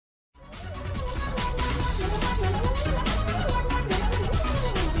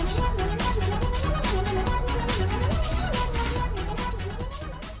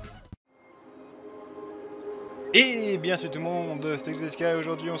Et bien salut tout le monde, c'est Est-ce, et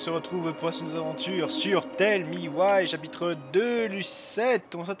aujourd'hui on se retrouve pour nos aventures sur Tell Me Why, chapitre 2 du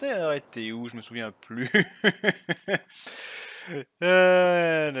 7. On s'était arrêté où? Je me souviens plus.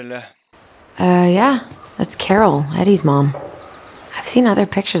 Là, là. Yeah, that's Carol, Eddie's mom. I've seen other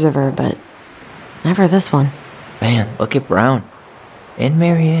pictures of her, but never this one. Man, look at Brown. And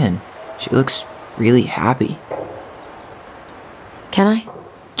Marianne. She looks really happy. Can I?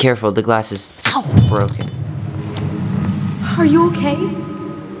 Careful, the glass is broken. Are you okay?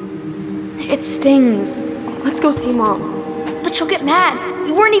 It stings. Let's go see Mom. But she'll get mad.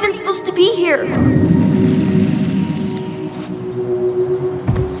 We weren't even supposed to be here.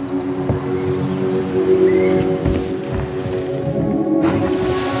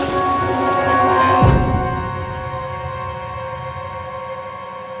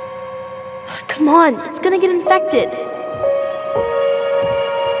 Come on, it's gonna get infected.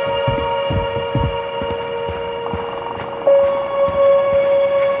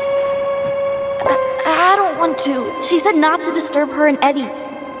 I don't want to. She said not to disturb her and Eddie.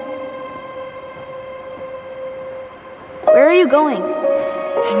 Where are you going?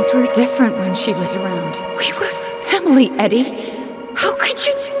 Things were different when she was around. We were family, Eddie. How could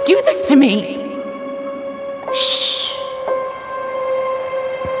you do this to me? Shh.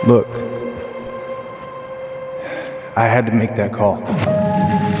 Look, I had to make that call.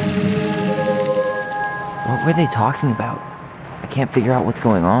 What were they talking about? I can't figure out what's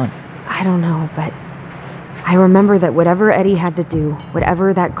going on. I don't know, but I remember that whatever Eddie had to do,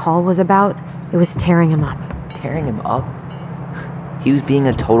 whatever that call was about, it was tearing him up. Tearing him up? He was being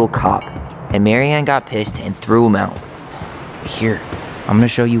a total cop, and Marianne got pissed and threw him out. Here, I'm gonna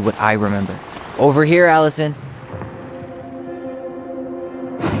show you what I remember. Over here, Allison.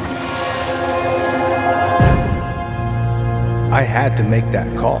 I had to make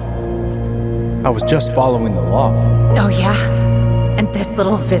that call. I was just following the law. Oh, yeah? And this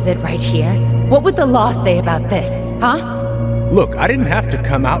little visit right here? What would the law say about this, huh? Look, I didn't have to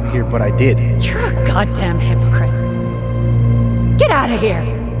come out here, but I did. You're a goddamn hypocrite. Get out of here!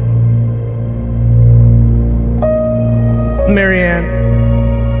 Marianne.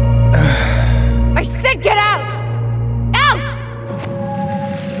 I said get out! Out!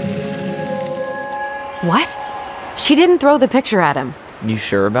 What? She didn't throw the picture at him. You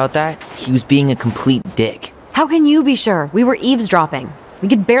sure about that? He was being a complete dick. How can you be sure? We were eavesdropping. We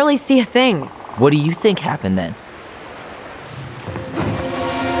could barely see a thing. What do you think happened then?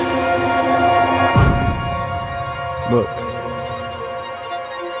 Look,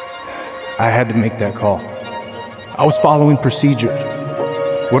 I had to make that call. I was following procedure,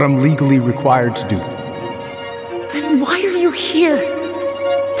 what I'm legally required to do. Then why are you here?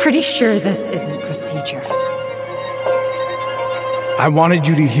 Pretty sure this isn't procedure. I wanted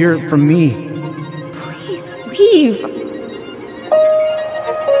you to hear it from me. Please leave.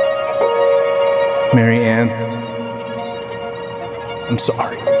 Marianne, I'm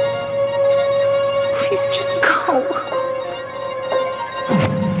sorry. Please just go.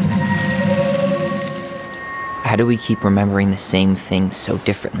 How do we keep remembering the same things so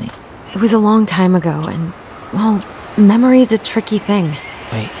differently? It was a long time ago, and, well, memory's a tricky thing.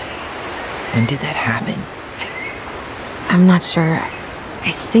 Wait, when did that happen? I'm not sure.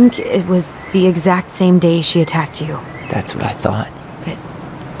 I think it was the exact same day she attacked you. That's what I thought. But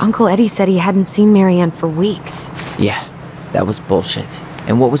Uncle Eddie said he hadn't seen Marianne for weeks. Yeah, that was bullshit.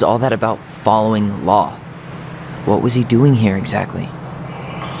 And what was all that about following the law? What was he doing here exactly?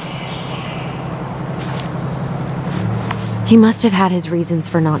 He must have had his reasons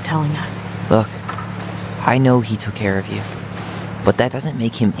for not telling us. Look, I know he took care of you, but that doesn't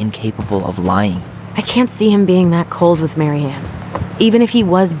make him incapable of lying. I can't see him being that cold with Marianne, even if he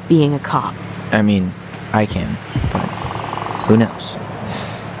was being a cop. I mean, I can, but who knows?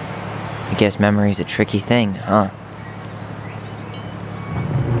 I guess memory's a tricky thing, huh?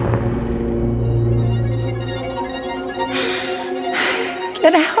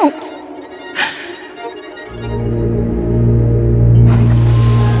 Get out.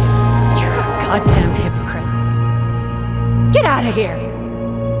 You're a goddamn hypocrite. Get out of here.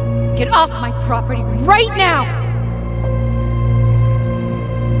 Get off my property right now!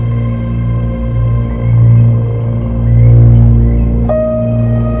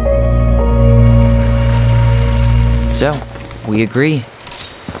 So, we agree.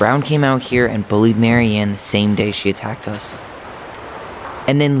 Brown came out here and bullied Marianne the same day she attacked us.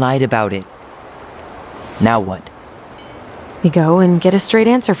 And then lied about it. Now what? We go and get a straight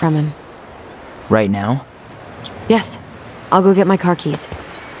answer from him. Right now? Yes. I'll go get my car keys.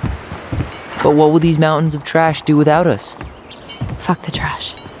 But what will these mountains of trash do without us? Fuck the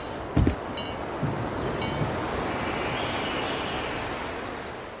trash.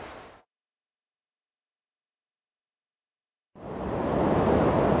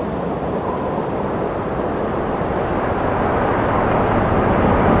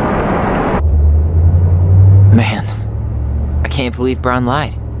 can't believe Brown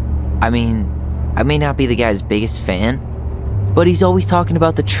lied. I mean, I may not be the guy's biggest fan, but he's always talking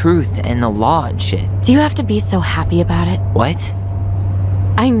about the truth and the law and shit. Do you have to be so happy about it? What?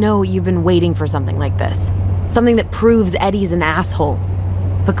 I know you've been waiting for something like this. Something that proves Eddie's an asshole.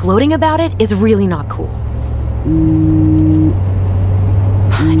 But gloating about it is really not cool.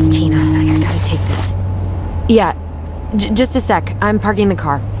 It's Tina. I gotta take this. Yeah, just a sec. I'm parking the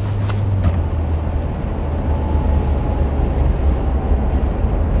car.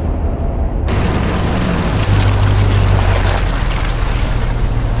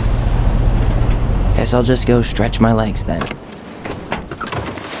 Guess I'll just go stretch my legs then.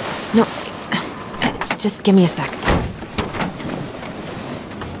 No, just give me a sec.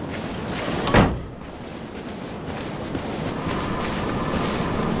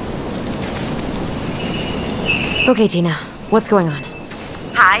 Okay, Tina, what's going on?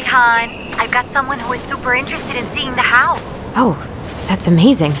 Hi, hon. I've got someone who is super interested in seeing the house. Oh, that's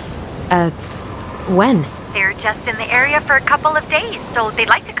amazing. When? They're just in the area for a couple of days, so they'd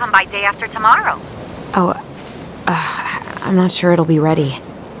like to come by day after tomorrow. Oh, I'm not sure it'll be ready.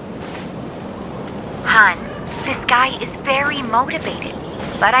 Hon, this guy is very motivated,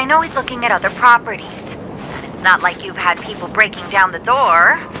 but I know he's looking at other properties. It's not like you've had people breaking down the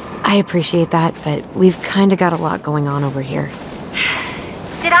door. I appreciate that, but we've kinda got a lot going on over here.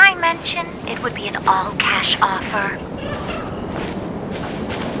 Did I mention it would be an all-cash offer?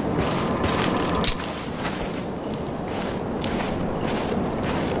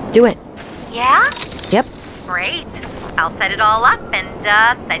 Do it. Yeah? Yep. Great. I'll set it all up and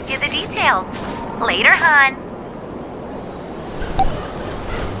send you the details. Later, hon.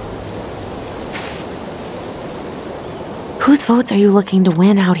 Whose votes are you looking to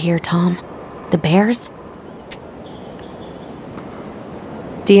win out here, Tom? The Bears?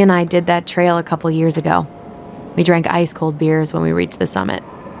 Dee and I did that trail a couple years ago. We drank ice-cold beers when we reached the summit.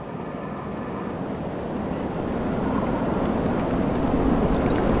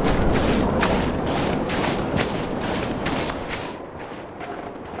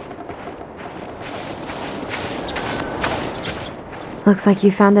 Looks like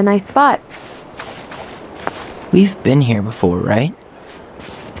you found a nice spot. We've been here before, right?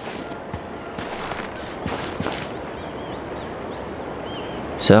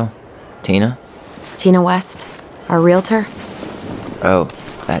 So, Tina? Tina West, our realtor? Oh,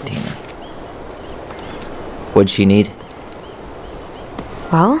 that Tina. What'd she need?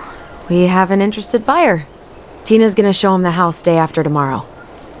 Well, we have an interested buyer. Tina's gonna show him the house day after tomorrow.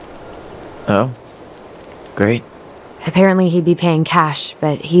 Oh, great. Apparently he'd be paying cash,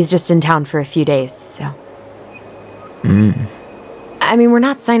 but he's just in town for a few days, so... I mean, we're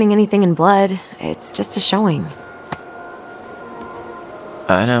not signing anything in blood. It's just a showing.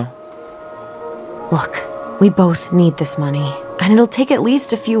 I know. Look, we both need this money, and it'll take at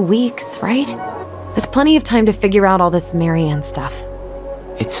least a few weeks, right? There's plenty of time to figure out all this Marianne stuff.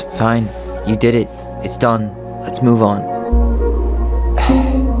 It's fine. You did it. It's done. Let's move on.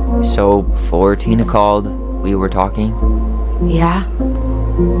 So, before Tina called, we were talking. Yeah?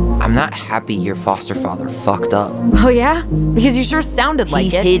 I'm not happy your foster father fucked up. Oh yeah? Because you sure sounded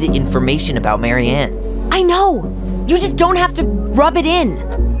like it. He hid information about Marianne. I know! You just don't have to rub it in.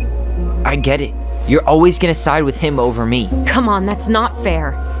 I get it. You're always gonna side with him over me. Come on, that's not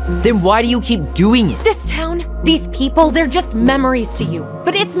fair. Then why do you keep doing it? This town, these people, they're just memories to you.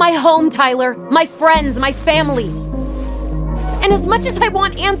 But it's my home, Tyler. My friends, my family. And as much as I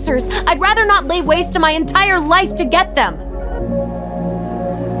want answers, I'd rather not lay waste to my entire life to get them.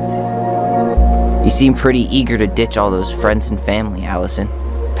 You seem pretty eager to ditch all those friends and family, Allison.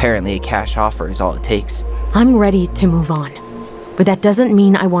 Apparently a cash offer is all it takes. I'm ready to move on. But that doesn't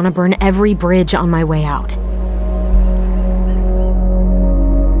mean I want to burn every bridge on my way out.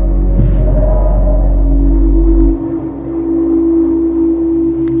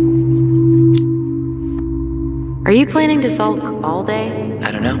 Are you planning to sulk all day?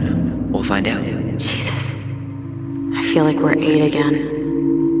 I don't know. We'll find out. Jesus. I feel like we're 8 again.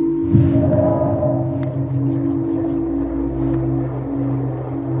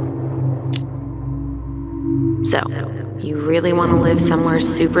 So, you really want to live somewhere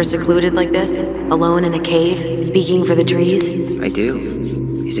super secluded like this? Alone in a cave, speaking for the trees? I do.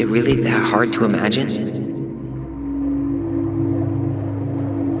 Is it really that hard to imagine?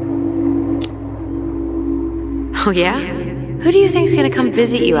 Oh yeah? Who do you think's gonna come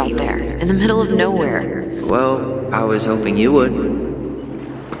visit you out there, in the middle of nowhere? Well, I was hoping you would.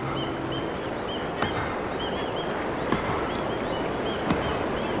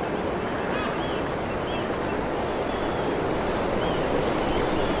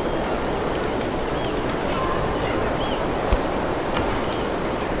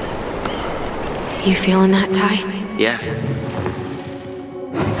 You feeling that, Ty? Yeah. Found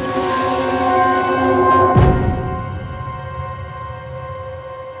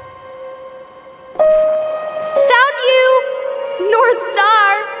you! North Star!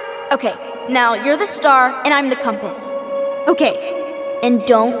 Okay, now you're the star and I'm the compass. Okay, and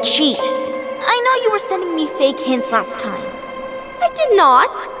don't cheat. I know you were sending me fake hints last time. I did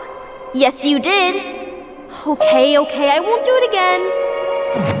not. Yes, you did. Okay, I won't do it again.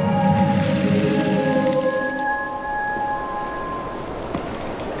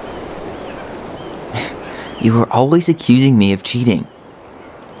 You were always accusing me of cheating.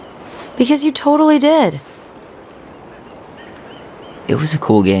 Because you totally did. It was a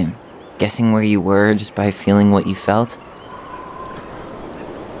cool game. Guessing where you were just by feeling what you felt.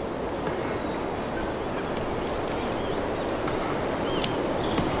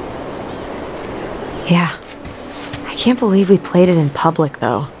 Yeah. I can't believe we played it in public,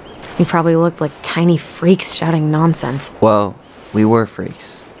 though. We probably looked like tiny freaks shouting nonsense. Well, we were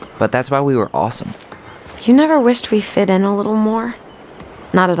freaks. But that's why we were awesome. You never wished we fit in a little more?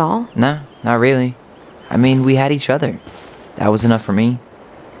 Not at all? No, not really. I mean, we had each other. That was enough for me.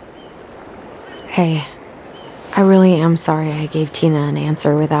 Hey, I really am sorry I gave Tina an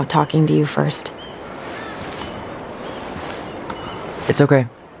answer without talking to you first. It's okay.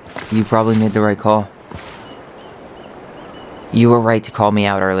 You probably made the right call. You were right to call me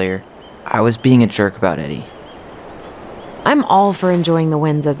out earlier. I was being a jerk about Eddie. I'm all for enjoying the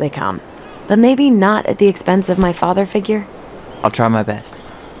wins as they come, but maybe not at the expense of my father figure. I'll try my best.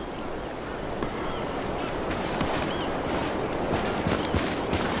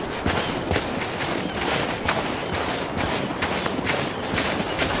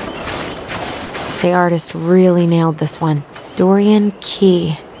 The artist really nailed this one. Dorian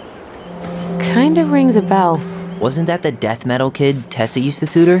Key. Kinda rings a bell. Wasn't that the death metal kid Tessa used to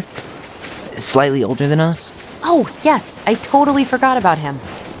tutor? Slightly older than us? Oh, yes, I totally forgot about him.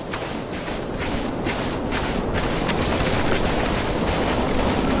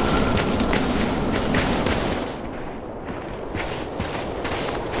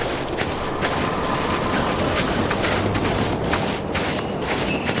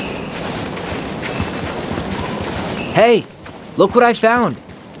 Hey, look what I found!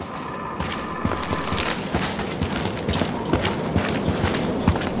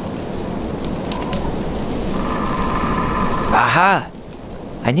 Aha!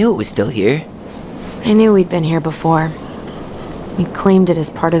 I knew it was still here. I knew we'd been here before. We claimed it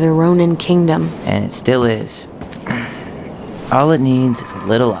as part of the Ronin kingdom. And it still is. All it needs is a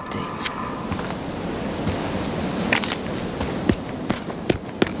little update.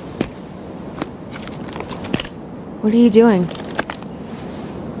 What are you doing?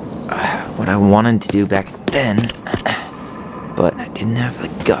 What I wanted to do back then, but I didn't have the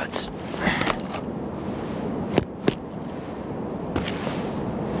guts.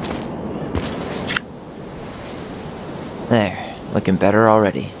 There, looking better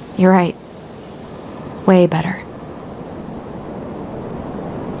already. You're right. Way better.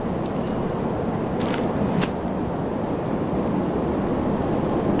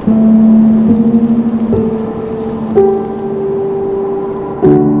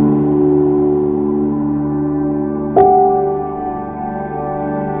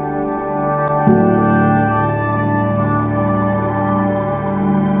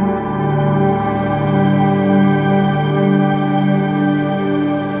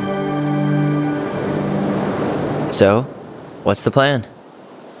 So, what's the plan?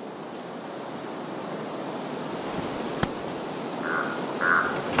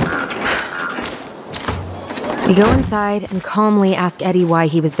 We go inside and calmly ask Eddie why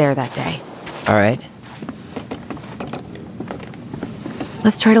he was there that day. All right.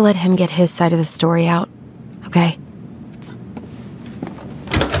 Let's try to let him get his side of the story out, okay?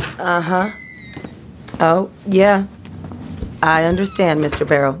 Uh-huh. Oh, yeah. I understand, Mr.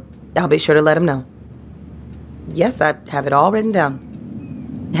 Barrow. I'll be sure to let him know. Yes, I have it all written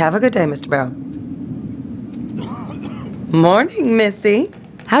down. Have a good day, Mr. Barrow. Morning, Missy.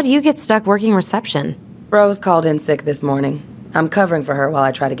 How do you get stuck working reception? Rose called in sick this morning. I'm covering for her while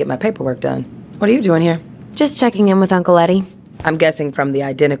I try to get my paperwork done. What are you doing here? Just checking in with Uncle Eddie. I'm guessing from the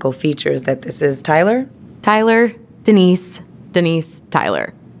identical features that this is Tyler? Tyler, Denise, Denise,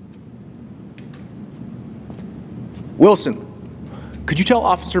 Tyler. Wilson, could you tell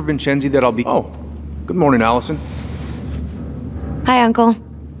Officer Vincenzi that I'll be... Oh, good morning, Allison. Hi, Uncle.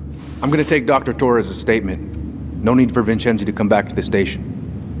 I'm gonna take Dr. Torres' statement. No need for Vincenzi to come back to the station.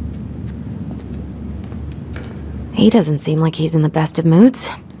 He doesn't seem like he's in the best of moods.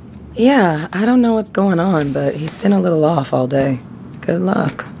 Yeah, I don't know what's going on, but he's been a little off all day. Good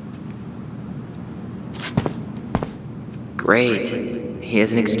luck. Great. He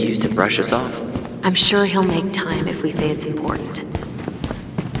has an excuse to brush us off. I'm sure he'll make time if we say it's important.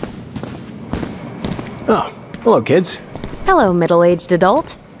 Oh, hello, kids. Hello, middle-aged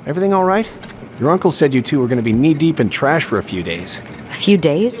adult. Everything all right? Your uncle said you two were going to be knee-deep in trash for a few days. A few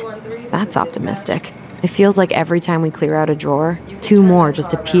days? That's optimistic. It feels like every time we clear out a drawer, 2 more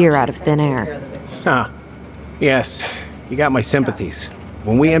just appear out of thin air. Huh. Yes, you got my sympathies.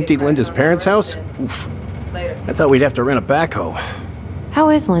 When we emptied Linda's parents' house, oof, I thought we'd have to rent a backhoe. How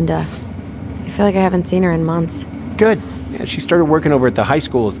is Linda? I feel like I haven't seen her in months. Good. Yeah, she started working over at the high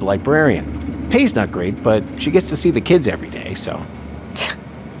school as the librarian. Pay's not great, but she gets to see the kids every day, so...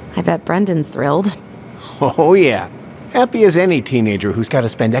 I bet Brendan's thrilled. Oh, yeah. Happy as any teenager who's got to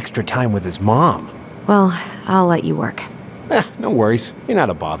spend extra time with his mom. Well, I'll let you work. No worries. You're not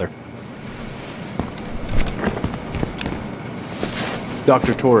a bother.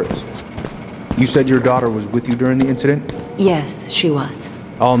 Dr. Torres, you said your daughter was with you during the incident? Yes, she was.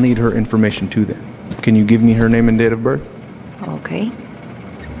 I'll need her information too then. Can you give me her name and date of birth? Okay.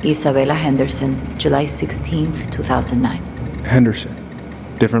 Isabella Henderson, July 16th, 2009. Henderson.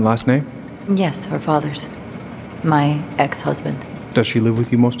 Different last name? Yes, her father's. My ex-husband. Does she live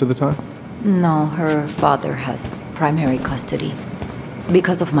with you most of the time? No, her father has primary custody.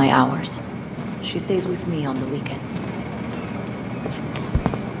 Because of my hours. She stays with me on the weekends.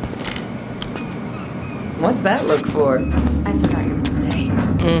 What's that look for? I forgot your birthday.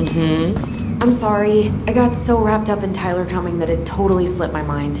 Mm-hmm. I'm sorry. I got so wrapped up in Tyler coming that it totally slipped my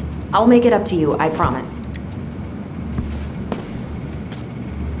mind. I'll make it up to you, I promise.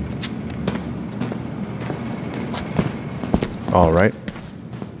 All right.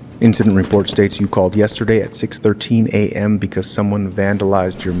 Incident report states you called yesterday at 6:13 a.m. because someone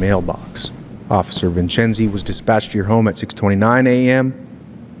vandalized your mailbox. Officer Vincenzi was dispatched to your home at 6:29 a.m.,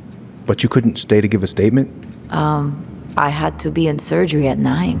 but you couldn't stay to give a statement? I had to be in surgery at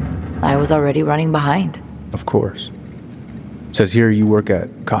 9. I was already running behind. Of course. Says here you work at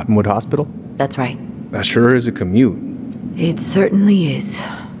Cottonwood Hospital? That's right. That sure is a commute. It certainly is.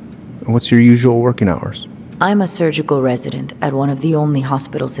 What's your usual working hours? I'm a surgical resident at one of the only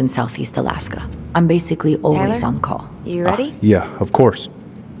hospitals in Southeast Alaska. I'm basically always Tyler? on call. You ready? Yeah, of course.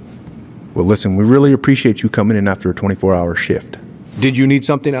 Well, listen, we really appreciate you coming in after a 24-hour shift. Did you need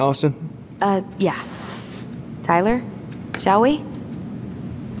something, Allison? Yeah. Tyler, shall we?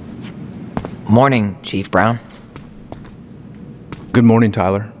 Morning, Chief Brown. Good morning,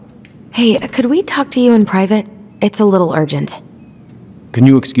 Tyler. Hey, could we talk to you in private? It's a little urgent. Can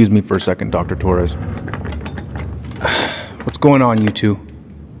you excuse me for a second, Dr. Torres? What's going on, you two?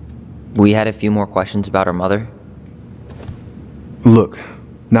 We had a few more questions about our mother. Look,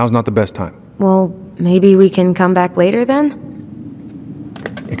 now's not the best time. Well, maybe we can come back later then?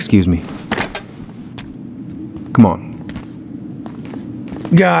 Excuse me. Come on.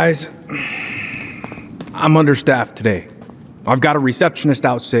 Guys, I'm understaffed today. I've got a receptionist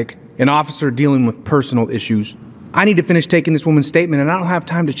out sick, an officer dealing with personal issues. I need to finish taking this woman's statement, and I don't have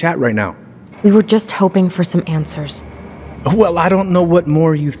time to chat right now. We were just hoping for some answers. Well, I don't know what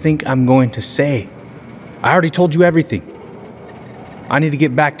more you think I'm going to say. I already told you everything. I need to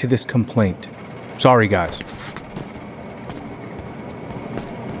get back to this complaint. Sorry, guys.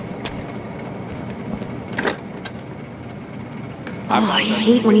 Oh, I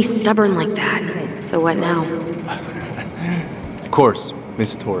hate when he's stubborn like that. So what now? Of course,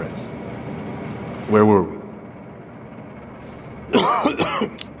 Miss Torres. Where were we?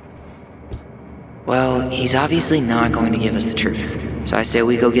 Well, he's obviously not going to give us the truth. So I say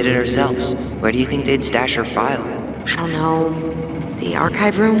we go get it ourselves. Where do you think they'd stash our file? I don't know. The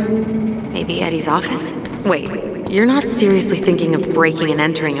archive room? Maybe Eddie's office? Wait, you're not seriously thinking of breaking and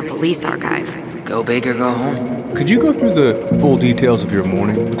entering a police archive? Go big or go home. Could you go through the full details of your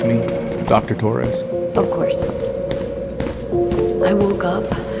morning with me, Dr. Torres? Of course. I woke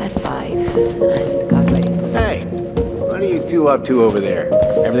up at 5 and got ready. Hey, what are you two up to over there?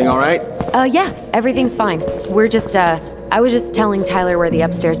 Everything all right? Yeah, everything's fine. We're just, I was just telling Tyler where the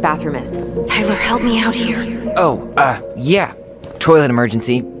upstairs bathroom is. Tyler, help me out here. Oh, yeah. Toilet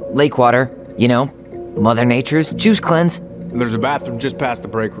emergency, lake water, you know, Mother Nature's juice cleanse. And there's a bathroom just past the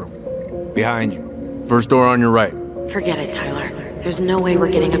break room. Behind you. First door on your right. Forget it, Tyler. There's no way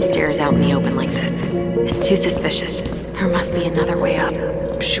we're getting upstairs out in the open like this. It's too suspicious. There must be another way up.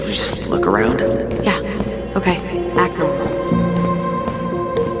 Should we just look around? Yeah, okay. Act normal.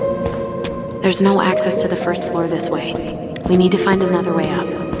 There's no access to the first floor this way. We need to find another way up.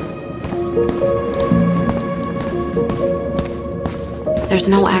 There's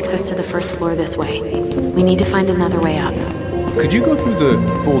no access to the first floor this way. We need to find another way up. Could you go through the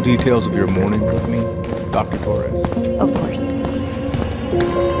full details of your morning with me, Dr. Torres? Of course. I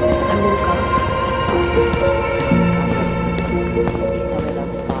woke up at 5.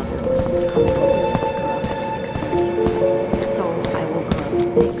 Isabella's father was coming over to pick her up at 6:30. So I woke her up at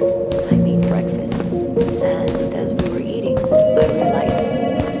 6. I made breakfast. And as we were eating, I realized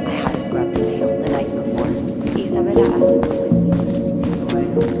I hadn't grabbed the mail the night before. Isabella asked to go with me. So I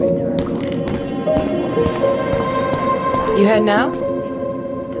offered to her coffee. You head now? It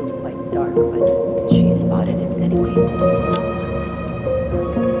was still quite dark, but she spotted it anyway.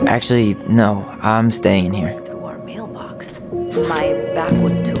 Actually, no, I'm staying here. Through our mailbox. My back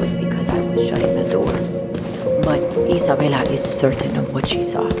was to it because I was shutting the door. But Isabella is certain of what she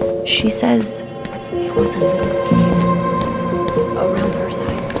saw. She says it was a little kid around her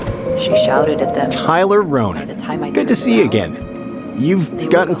size. She shouted at them. Tyler By Ronan. the time I Good to turned see you around, again. You've They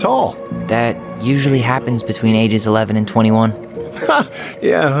were gotten gone. tall. That usually happens between ages 11 and 21.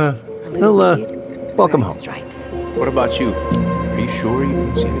 Yeah, a little well, kid welcome wearing home. Stripes. What about you? Are you sure you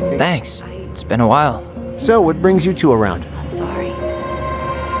didn't see anything? Thanks. It's been a while. So, what brings you two around? I'm sorry.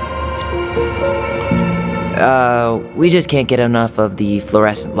 We just can't get enough of the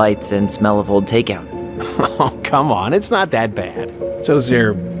fluorescent lights and smell of old takeout. Oh, come on, it's not that bad. So, is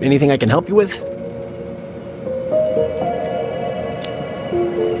there anything I can help you with?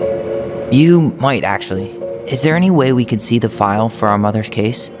 You might actually. Is there any way we could see the file for our mother's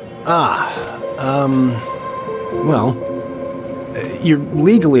case? Well, you're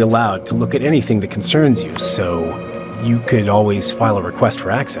legally allowed to look at anything that concerns you, so you could always file a request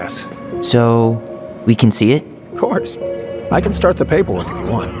for access. So, we can see it? Of course. I can start the paperwork if you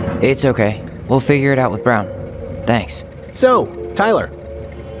want. It's okay. We'll figure it out with Brown. Thanks. So, Tyler,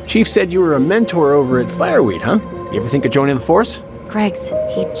 Chief said you were a mentor over at Fireweed, huh? You ever think of joining the force? Greg's,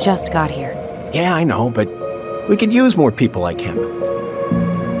 he just got here. Yeah, I know, but we could use more people like him.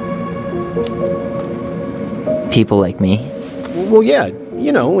 People like me. Well, yeah,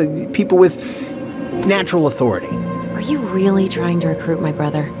 you know, people with natural authority. Are you really trying to recruit my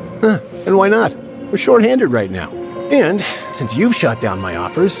brother? Huh, and why not? We're short-handed right now. And since you've shot down my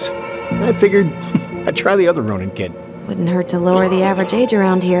offers, I figured I'd try the other Ronin kid. Wouldn't hurt to lower the average age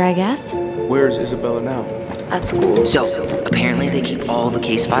around here, I guess. Where's Isabella now? At school. So, apparently they keep all the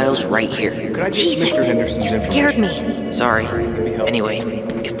case files right here. Could I get Jesus, Mr. Henderson's you scared information? me. Sorry. Anyway,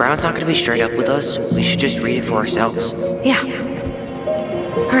 if Brown's not gonna be straight up with us, we should just read it for ourselves. Yeah.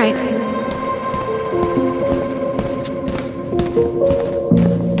 All right.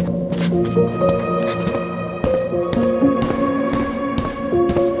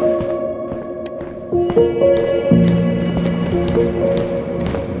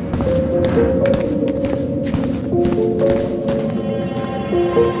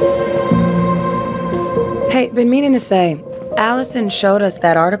 Hey, been meaning to say, Allison showed us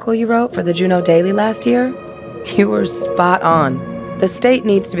that article you wrote for the Juneau Daily last year. You were spot on. The state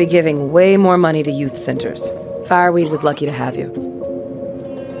needs to be giving way more money to youth centers. Fireweed was lucky to have you.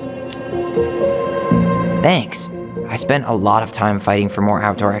 Thanks. I spent a lot of time fighting for more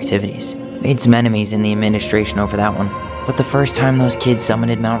outdoor activities. Made some enemies in the administration over that one. But the first time those kids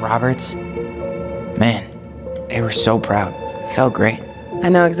summited Mount Roberts, man, they were so proud. Felt great. I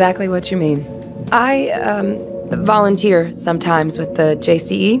know exactly what you mean. I volunteer sometimes with the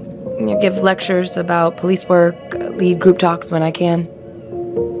JCE. You know, give lectures about police work, lead group talks when I can.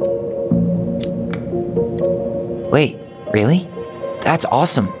 Wait, really? That's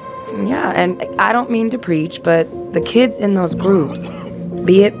awesome. Yeah, and I don't mean to preach, but the kids in those groups,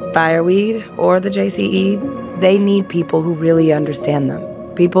 be it Fireweed or the JCE, they need people who really understand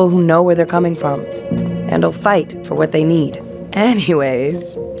them. People who know where they're coming from and will fight for what they need.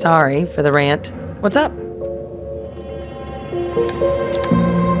 Anyways, sorry for the rant. What's up?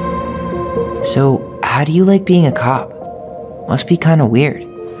 So, how do you like being a cop? Must be kind of weird.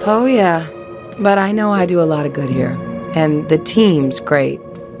 Oh, yeah. But I know I do a lot of good here. And the team's great.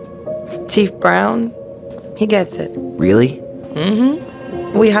 Chief Brown, he gets it. Really?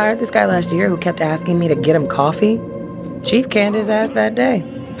 Mm-hmm. We hired this guy last year who kept asking me to get him coffee. Chief canned his ass that day.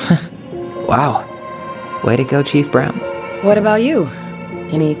 Wow. Way to go, Chief Brown. What about you?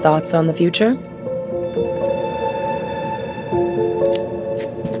 Any thoughts on the future?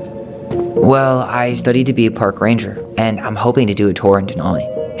 Well, I studied to be a park ranger, and I'm hoping to do a tour in Denali.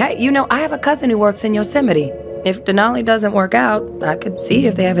 Hey, you know, I have a cousin who works in Yosemite. If Denali doesn't work out, I could see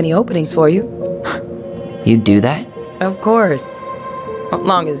if they have any openings for you. You'd do that? Of course. As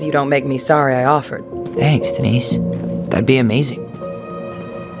long as you don't make me sorry I offered. Thanks, Denise. That'd be amazing.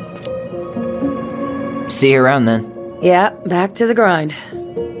 See you around then. Yeah, back to the grind.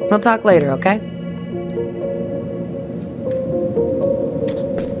 We'll talk later, okay?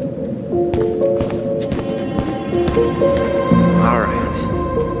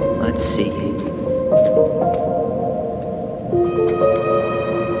 Let's see.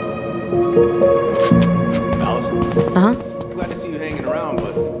 Allison? Uh-huh. Glad to see you hanging around,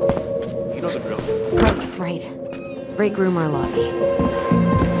 but you know the drill. Oh, right. Break room or lobby.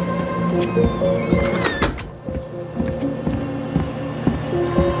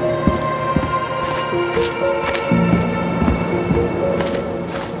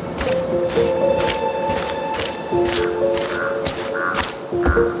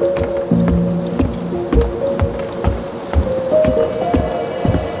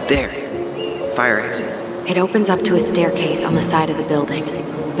 There. Fire exit. It opens up to a staircase on the side of the building,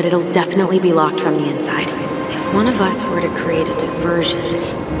 but it'll definitely be locked from the inside. If one of us were to create a diversion,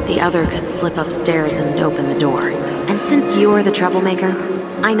 the other could slip upstairs and open the door. And since you're the troublemaker,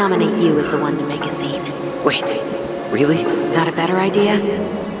 I nominate you as the one to make a scene. Wait, really? Got a better idea?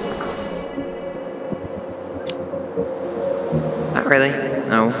 Not really.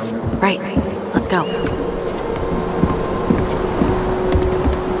 No. Right. Let's go.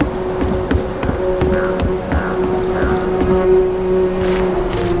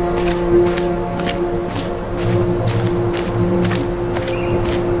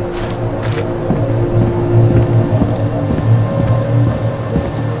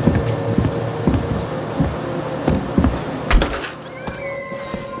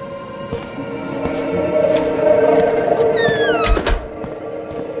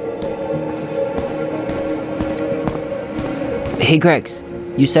 Hey, Gregs.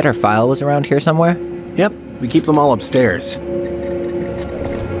 You said our file was around here somewhere? Yep, we keep them all upstairs.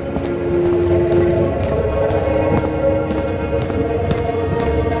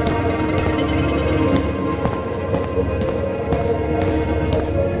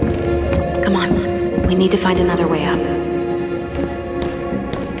 Come on. We need to find another way up.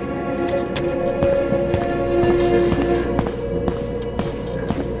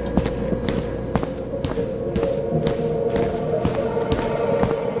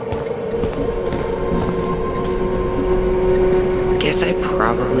 Guess I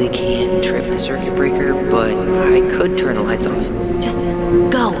probably can't trip the circuit breaker, but I could turn the lights off. Just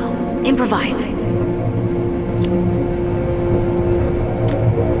go. Improvise.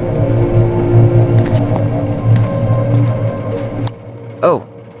 Oh,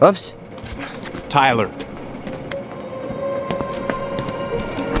 oops. Tyler.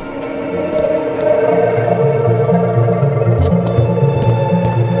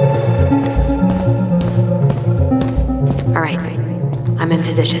 All right. I'm in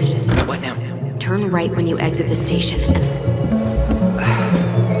position. What now? Turn right when you exit the station.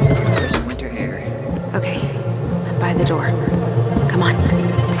 Crisp winter air. Okay. I'm by the door. Come on.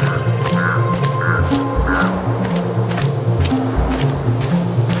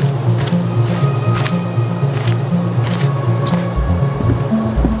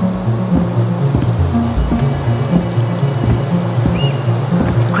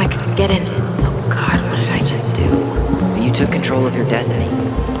 Quick, get in. Oh God, what did I just do? You took control of your destiny.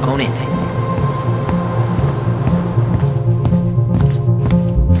 Own it.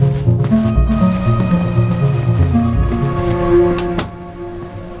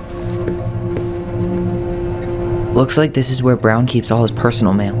 Looks like this is where Brown keeps all his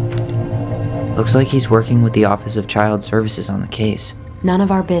personal mail. Looks like he's working with the Office of Child Services on the case. None of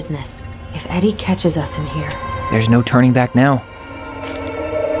our business. If Eddie catches us in here. There's no turning back now.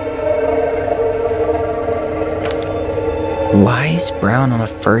 Why is Brown on a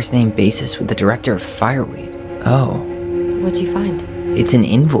first-name basis with the director of Fireweed? Oh. What'd you find? It's an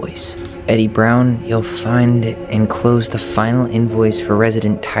invoice. Eddie Brown, you'll find enclosed the final invoice for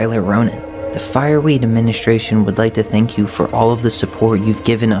resident Tyler Ronan. The Fireweed administration would like to thank you for all of the support you've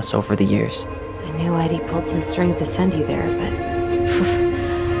given us over the years. I knew Eddie pulled some strings to send you there, but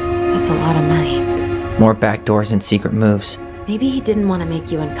that's a lot of money. More backdoors and secret moves. Maybe he didn't want to make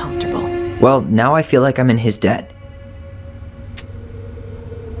you uncomfortable. Well, now I feel like I'm in his debt.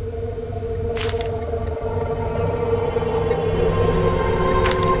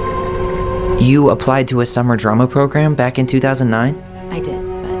 You applied to a summer drama program back in 2009? I did,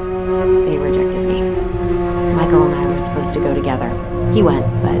 but they rejected me. Michael and I were supposed to go together. He went,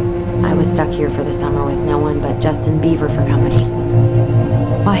 but I was stuck here for the summer with no one but Justin Beaver for company.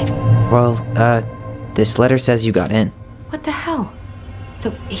 Why? Well, this letter says you got in. What the hell?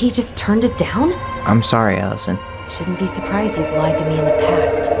 So he just turned it down? I'm sorry, Allison. Shouldn't be surprised he's lied to me in the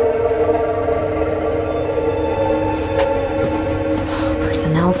past.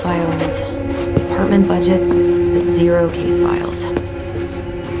 Personnel files, department budgets, but 0 case files.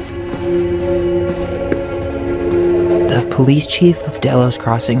 The police chief of Delos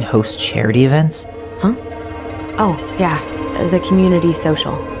Crossing hosts charity events? Huh? Oh, yeah, the community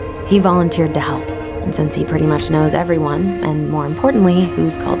social. He volunteered to help, and since he pretty much knows everyone, and more importantly,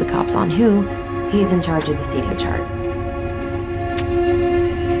 who's called the cops on who, he's in charge of the seating chart.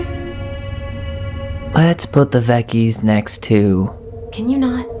 Let's put the Vecchies next to... Can you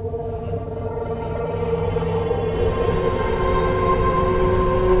not?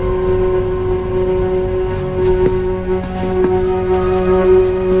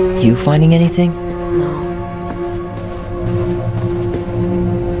 You finding anything? No.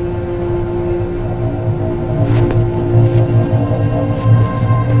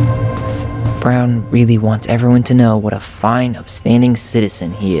 Brown really wants everyone to know what a fine, upstanding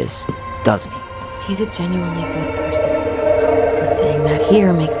citizen he is, doesn't he? He's a genuinely good person. And saying that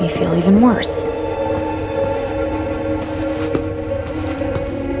here makes me feel even worse.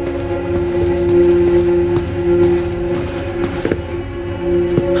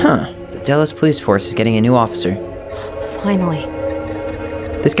 Huh. The Dallas police force is getting a new officer. Finally.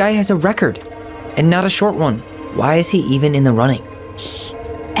 This guy has a record, and not a short one. Why is he even in the running? Shh.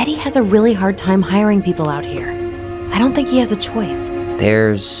 Eddie has a really hard time hiring people out here. I don't think he has a choice.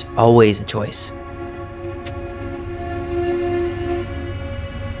 There's always a choice.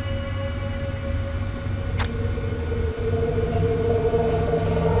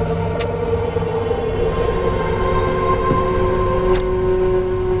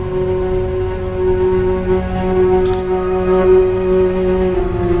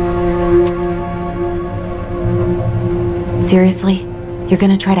 Seriously? You're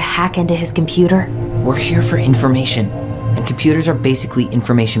gonna try to hack into his computer? We're here for information, and computers are basically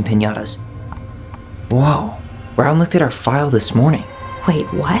information piñatas. Whoa, Brown looked at our file this morning. Wait,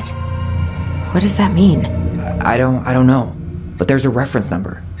 what? What does that mean? I don't know, but there's a reference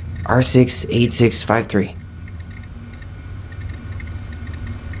number. R68653.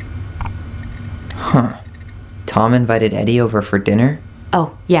 Huh. Tom invited Eddie over for dinner?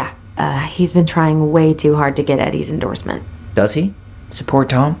 Oh, yeah. He's been trying way too hard to get Eddie's endorsement. Does he? Support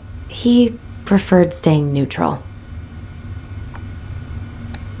Tom? He preferred staying neutral.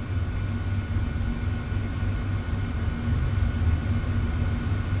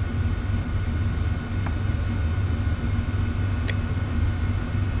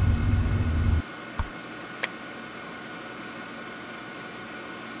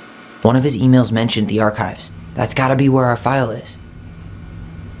 One of his emails mentioned the archives. That's gotta be where our file is.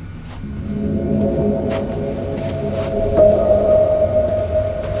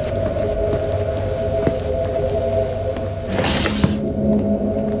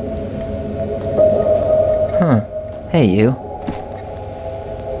 Huh. Hey, you.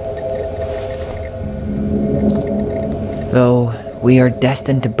 Though we are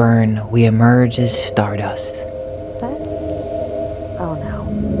destined to burn, we emerge as stardust. What? Oh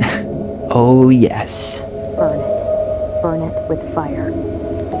no. Oh, yes. Burn it. Burn it with fire.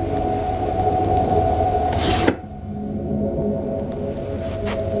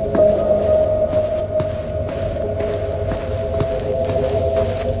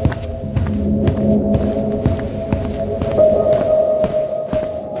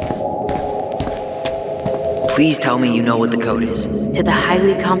 Please tell me you know what the code is. To the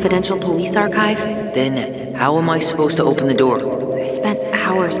highly confidential police archive? Then, how am I supposed to open the door? I spent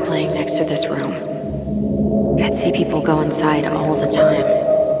hours playing next to this room. I'd see people go inside all the time.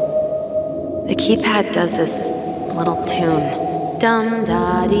 The keypad does this little tune.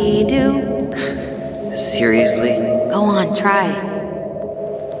 Dum-da-dee-doo. Seriously? Go on, try.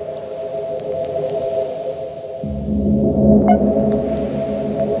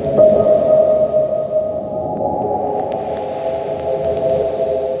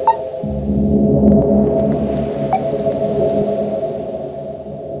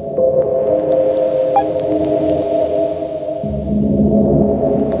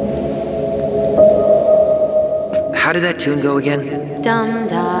 How did that tune go again?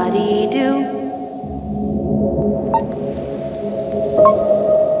 Dum-da-dee-doo.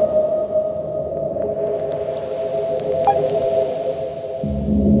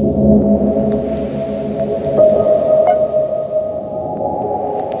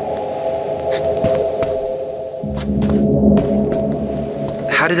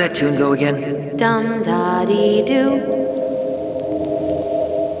 How did that tune go again? Dum-da-dee-doo.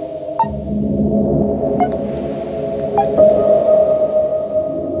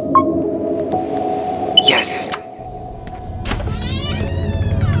 Yes.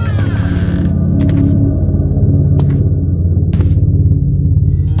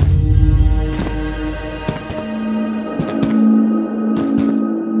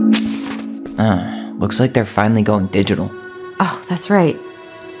 Looks like they're finally going digital. Oh, that's right.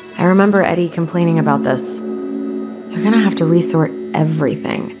 I remember Eddie complaining about this. They're gonna have to resort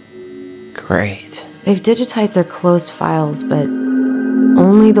everything. Great. They've digitized their closed files, but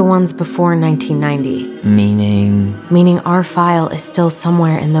only the ones before 1990. Meaning our file is still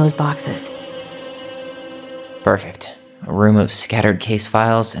somewhere in those boxes. Perfect. A room of scattered case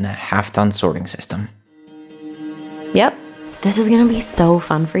files and a half-done sorting system. Yep. This is gonna be so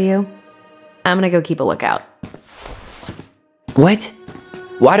fun for you. I'm gonna go keep a lookout. What?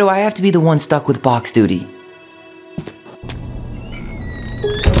 Why do I have to be the one stuck with box duty?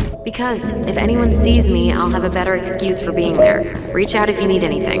 Because if anyone sees me, I'll have a better excuse for being there. Reach out if you need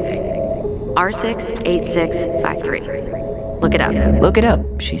anything. R68653. Look it up. Look it up,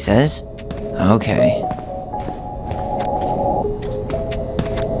 she says. Okay.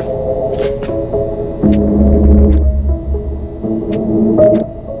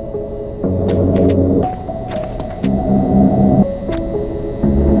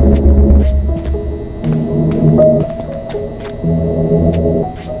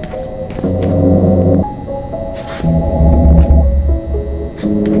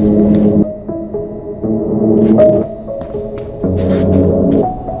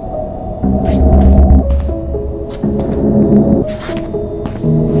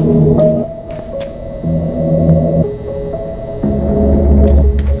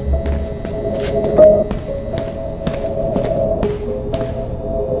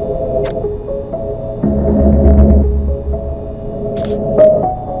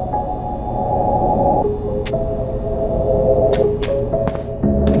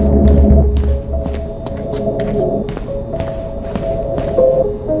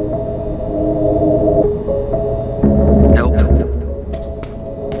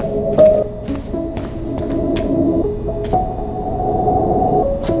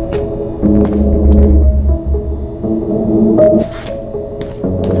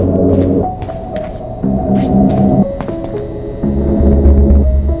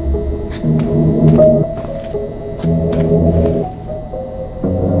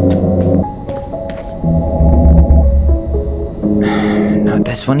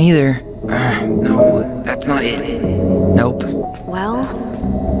 This one either. No, that's not it. Nope. Well?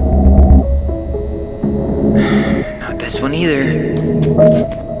 Not this one either.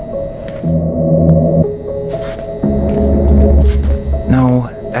 No,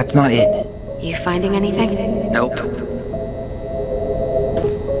 that's not it. You finding anything? Nope.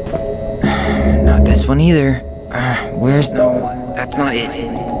 Not this one either. Where's... No, that's not it.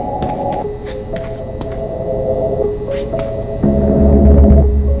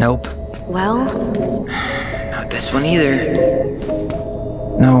 Nope. Well? Not this one either.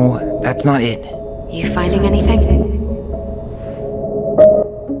 No, that's not it. You finding anything?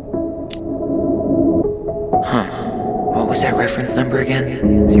 Huh. What was that reference number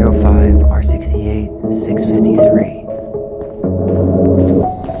again? 05R68-653.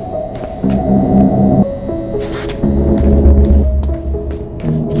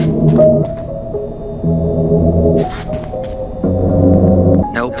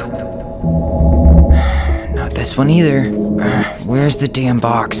 This one either. Where's the damn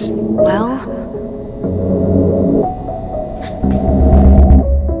box? Well?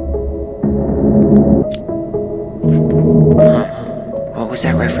 Huh. What was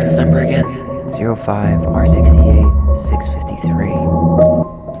that reference number again?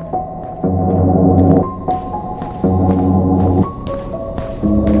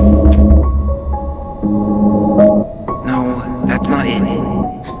 No, that's not it.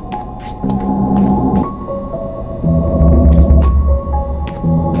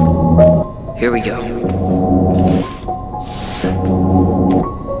 Here we go.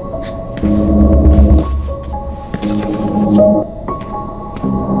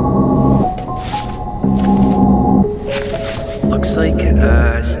 Looks like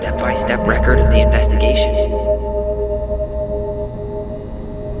a step-by-step record of the investigation.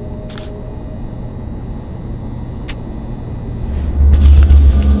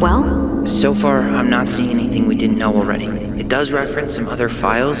 Well? So far, I'm not seeing anything we didn't know already. It does reference some other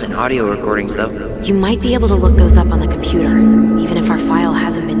files and audio recordings, though. You might be able to look those up on the computer. Even if our file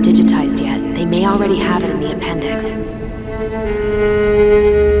hasn't been digitized yet, they may already have it in the appendix.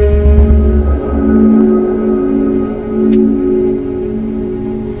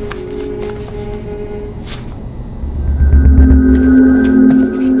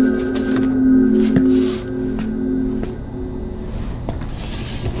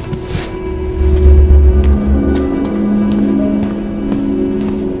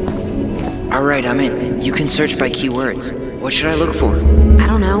 Alright, I'm in. You can search by keywords. What should I look for? I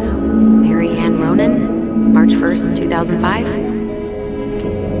don't know. Mary Ann Ronan? March 1st, 2005?